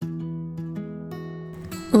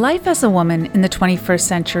Life as a woman in the 21st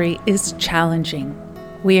century is challenging.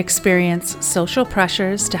 We experience social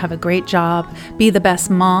pressures to have a great job, be the best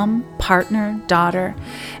mom, partner, daughter,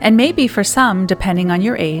 and maybe for some, depending on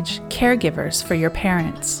your age, caregivers for your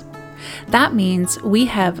parents. That means we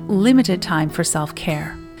have limited time for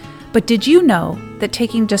self-care. But did you know that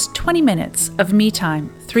taking just 20 minutes of me time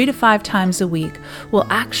 3 to 5 times a week will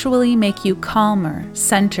actually make you calmer,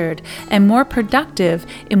 centered, and more productive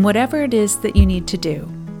in whatever it is that you need to do?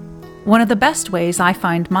 One of the best ways I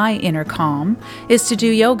find my inner calm is to do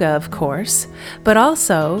yoga, of course, but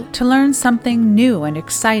also to learn something new and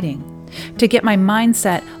exciting, to get my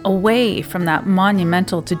mindset away from that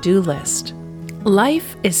monumental to-do list.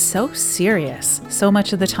 Life is so serious so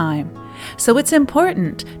much of the time, so it's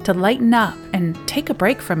important to lighten up and take a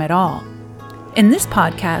break from it all. In this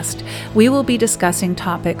podcast, we will be discussing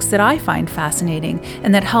topics that I find fascinating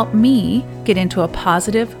and that help me get into a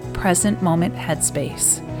positive, present moment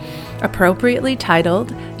headspace. Appropriately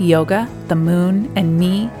titled Yoga, the Moon, and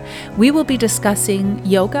Me, we will be discussing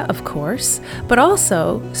yoga, of course, but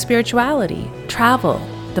also spirituality, travel,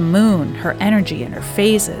 the moon, her energy and her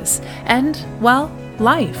phases, and, well,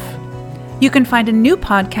 life. You can find a new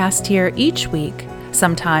podcast here each week,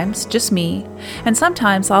 sometimes just me, and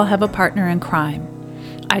sometimes I'll have a partner in crime.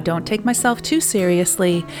 I don't take myself too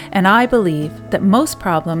seriously, and I believe that most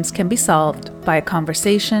problems can be solved by a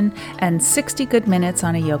conversation and 60 good minutes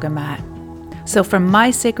on a yoga mat. So from my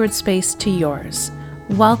sacred space to yours,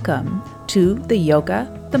 welcome to the Yoga,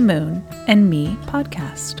 the Moon, and Me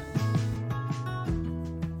podcast.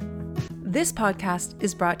 This podcast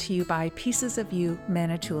is brought to you by Pieces of You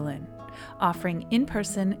Manitoulin, offering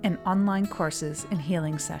in-person and online courses and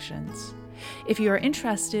healing sessions. If you are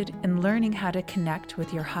interested in learning how to connect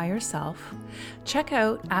with your higher self, check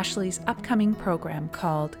out Ashley's upcoming program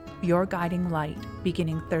called Your Guiding Light,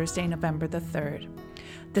 beginning Thursday, November the 3rd.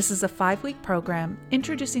 This is a 5-week program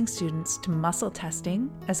introducing students to muscle testing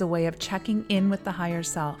as a way of checking in with the higher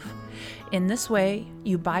self. In this way,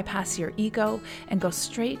 you bypass your ego and go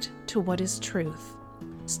straight to what is truth.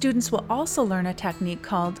 Students will also learn a technique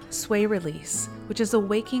called sway release, which is a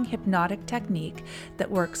waking hypnotic technique that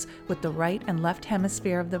works with the right and left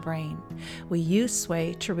hemisphere of the brain. We use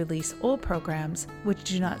sway to release old programs which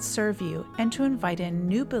do not serve you and to invite in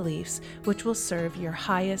new beliefs which will serve your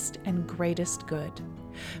highest and greatest good.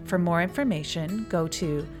 For more information, go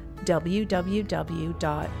to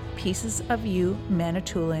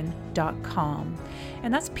www.piecesofyoumanitoulin.com,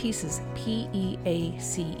 and that's pieces,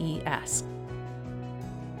 P-E-A-C-E-S.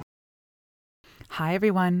 Hi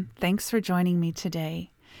everyone, thanks for joining me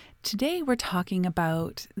today. Today we're talking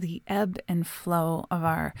about the ebb and flow of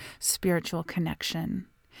our spiritual connection.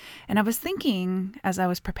 And I was thinking as I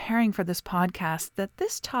was preparing for this podcast that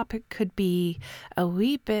this topic could be a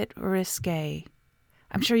wee bit risque.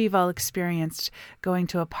 I'm sure you've all experienced going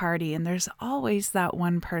to a party and there's always that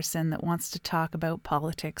one person that wants to talk about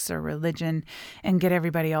politics or religion and get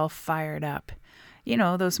everybody all fired up. You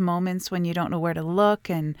know, those moments when you don't know where to look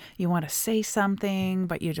and you want to say something,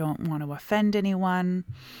 but you don't want to offend anyone.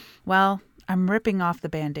 Well, I'm ripping off the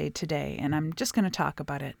bandaid today, and I'm just going to talk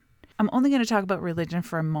about it. I'm only going to talk about religion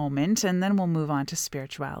for a moment, and then we'll move on to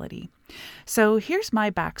spirituality. So here's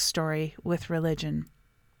my backstory with religion.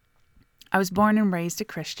 I was born and raised a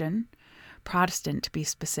Christian, Protestant to be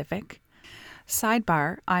specific.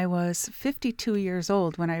 Sidebar, I was 52 years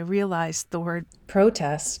old when I realized the word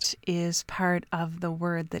protest is part of the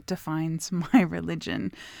word that defines my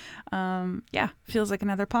religion. Feels like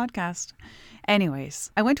another podcast.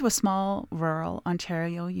 Anyways, I went to a small rural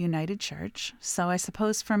Ontario United Church, so I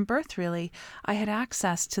suppose from birth really, I had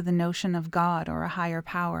access to the notion of God or a higher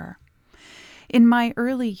power. In my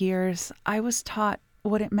early years, I was taught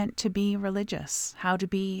what it meant to be religious, how to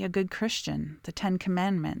be a good Christian, the 10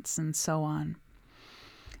 Commandments, and so on.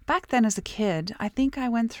 Back then as a kid, I think I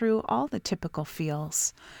went through all the typical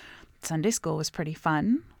feels. Sunday school was pretty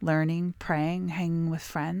fun, learning, praying, hanging with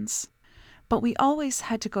friends. But we always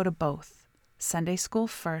had to go to both, Sunday school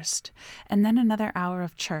first, and then another hour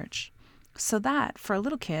of church. So that, for a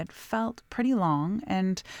little kid, felt pretty long,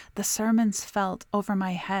 and the sermons felt over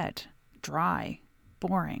my head, dry,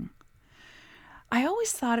 boring. I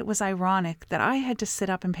always thought it was ironic that I had to sit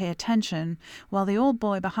up and pay attention while the old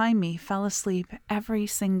boy behind me fell asleep every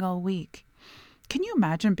single week. Can you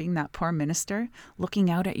imagine being that poor minister,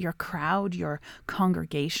 looking out at your crowd, your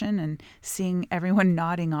congregation, and seeing everyone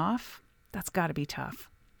nodding off? That's got to be tough.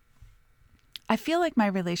 I feel like my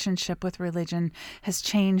relationship with religion has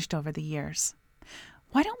changed over the years.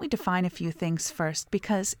 Why don't we define a few things first?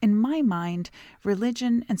 Because in my mind,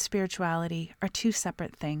 religion and spirituality are two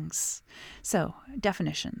separate things. So,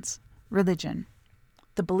 definitions. Religion.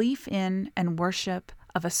 the belief in and worship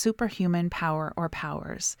of a superhuman power or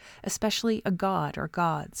powers, especially a god or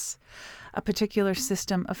gods, a particular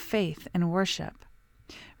system of faith and worship.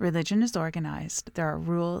 Religion is organized. There are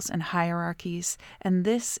rules and hierarchies, and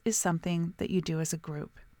this is something that you do as a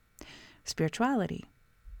group. Spirituality,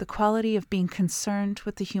 the quality of being concerned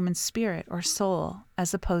with the human spirit or soul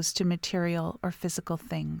as opposed to material or physical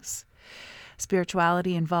things.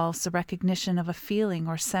 Spirituality involves the recognition of a feeling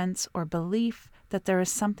or sense or belief that there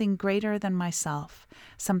is something greater than myself,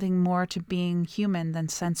 something more to being human than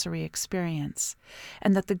sensory experience,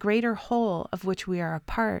 and that the greater whole of which we are a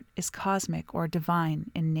part is cosmic or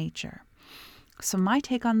divine in nature. So my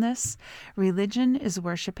take on this, religion is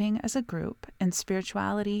worshiping as a group, and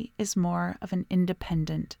spirituality is more of an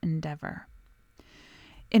independent endeavor.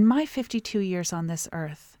 In my 52 years on this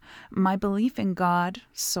earth, my belief in God,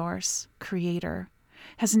 Source, Creator,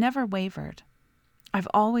 has never wavered. I've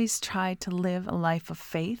always tried to live a life of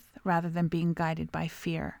faith rather than being guided by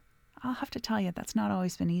fear. I'll have to tell you, that's not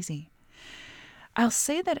always been easy. I'll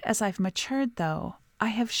say that as I've matured, though, I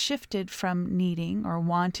have shifted from needing or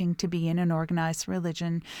wanting to be in an organized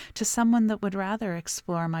religion to someone that would rather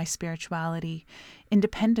explore my spirituality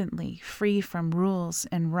independently, free from rules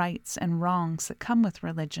and rights and wrongs that come with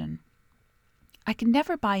religion. I could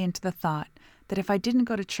never buy into the thought that if I didn't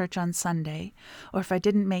go to church on Sunday, or if I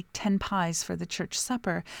didn't make 10 pies for the church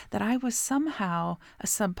supper, that I was somehow a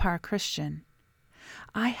subpar Christian.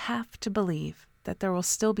 I have to believe that there will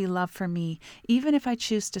still be love for me, even if I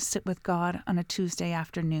choose to sit with God on a Tuesday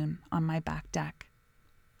afternoon on my back deck.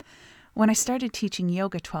 When I started teaching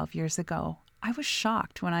yoga 12 years ago, I was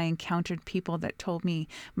shocked when I encountered people that told me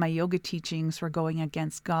my yoga teachings were going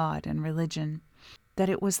against God and religion, that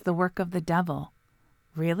it was the work of the devil.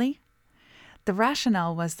 Really? The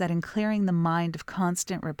rationale was that in clearing the mind of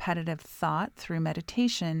constant repetitive thought through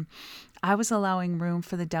meditation, I was allowing room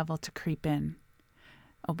for the devil to creep in.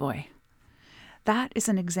 Oh boy. That is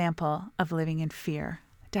an example of living in fear,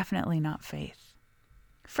 definitely not faith.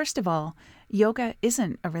 First of all, yoga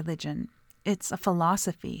isn't a religion. It's a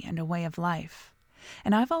philosophy and a way of life.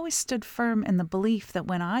 And I've always stood firm in the belief that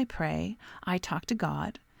when I pray, I talk to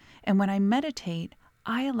God, and when I meditate,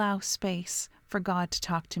 I allow space for God to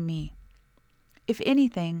talk to me. If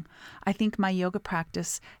anything, I think my yoga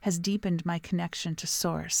practice has deepened my connection to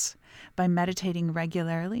Source by meditating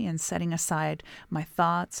regularly and setting aside my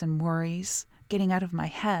thoughts and worries, getting out of my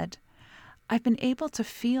head. I've been able to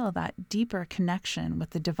feel that deeper connection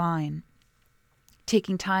with the divine.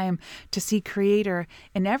 Taking time to see Creator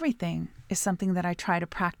in everything is something that I try to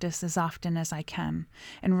practice as often as I can.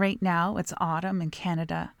 And right now, it's autumn in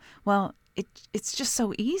Canada. Well, it's just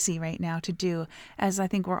so easy right now to do, as I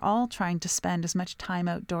think we're all trying to spend as much time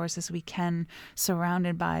outdoors as we can,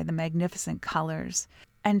 surrounded by the magnificent colors.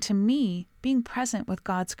 And to me, being present with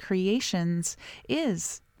God's creations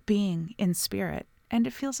is being in spirit, and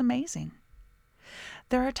it feels amazing.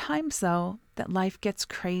 There are times, though, that life gets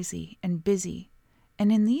crazy and busy.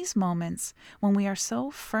 And in these moments, when we are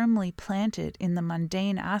so firmly planted in the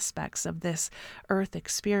mundane aspects of this earth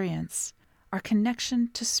experience, our connection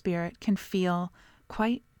to spirit can feel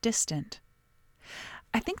quite distant.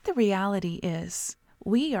 I think the reality is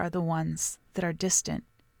we are the ones that are distant.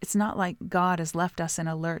 It's not like God has left us in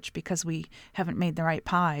a lurch because we haven't made the right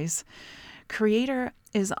pies. Creator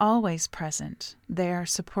is always present, there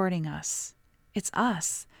supporting us. It's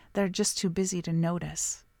us that are just too busy to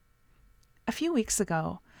notice. A few weeks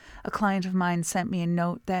ago, a client of mine sent me a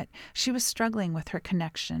note that she was struggling with her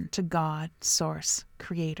connection to God, Source,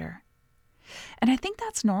 Creator. And I think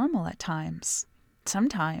that's normal at times.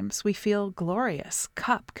 Sometimes we feel glorious,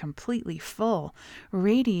 cup completely full,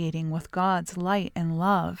 radiating with God's light and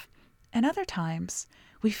love. And other times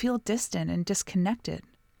we feel distant and disconnected.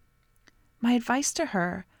 My advice to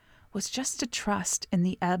her was just to trust in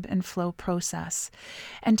the ebb and flow process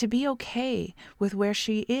and to be okay with where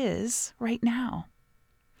she is right now.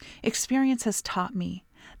 Experience has taught me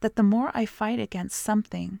that the more I fight against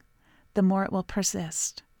something, the more it will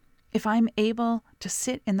persist. If I'm able to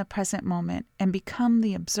sit in the present moment and become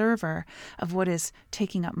the observer of what is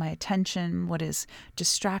taking up my attention, what is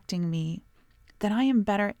distracting me, then I am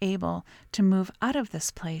better able to move out of this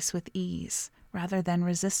place with ease rather than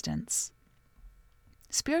resistance.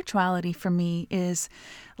 Spirituality for me is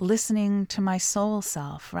listening to my soul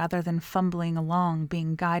self rather than fumbling along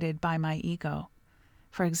being guided by my ego.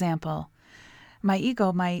 For example, my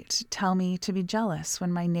ego might tell me to be jealous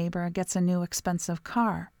when my neighbor gets a new expensive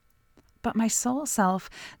car. But my soul self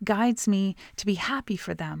guides me to be happy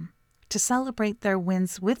for them, to celebrate their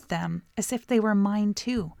wins with them as if they were mine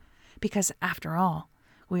too, because after all,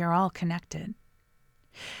 we are all connected.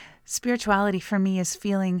 Spirituality for me is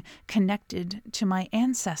feeling connected to my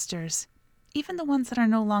ancestors, even the ones that are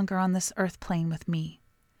no longer on this earth plane with me.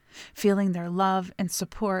 Feeling their love and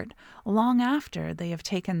support long after they have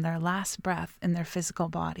taken their last breath in their physical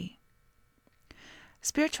body.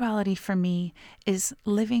 Spirituality for me is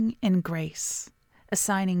living in grace,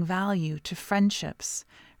 assigning value to friendships,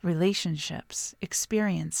 relationships,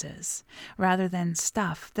 experiences, rather than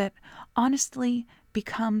stuff that honestly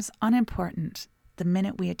becomes unimportant the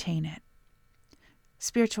minute we attain it.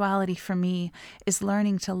 Spirituality for me is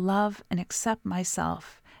learning to love and accept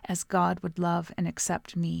myself as God would love and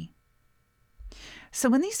accept me. So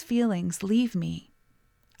when these feelings leave me,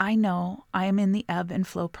 I know I am in the ebb and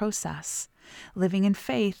flow process. Living in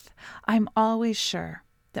faith, I'm always sure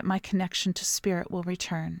that my connection to Spirit will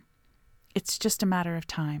return. It's just a matter of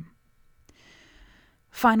time.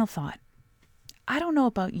 Final thought. I don't know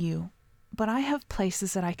about you, but I have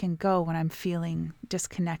places that I can go when I'm feeling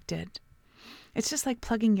disconnected. It's just like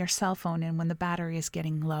plugging your cell phone in when the battery is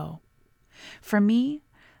getting low. For me,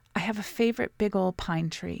 I have a favorite big old pine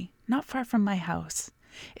tree, not far from my house.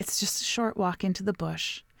 It's just a short walk into the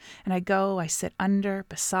bush. And I sit under,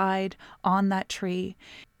 beside, on that tree,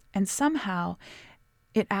 and somehow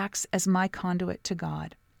it acts as my conduit to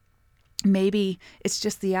God. Maybe it's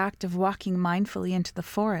just the act of walking mindfully into the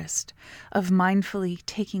forest, of mindfully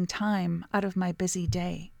taking time out of my busy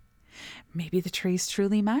day. Maybe the tree's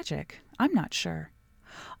truly magic. I'm not sure.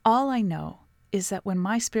 All I know is that when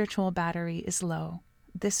my spiritual battery is low,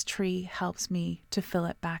 this tree helps me to fill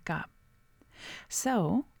it back up.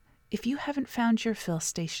 So, if you haven't found your fill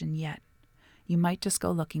station yet, you might just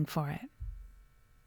go looking for it.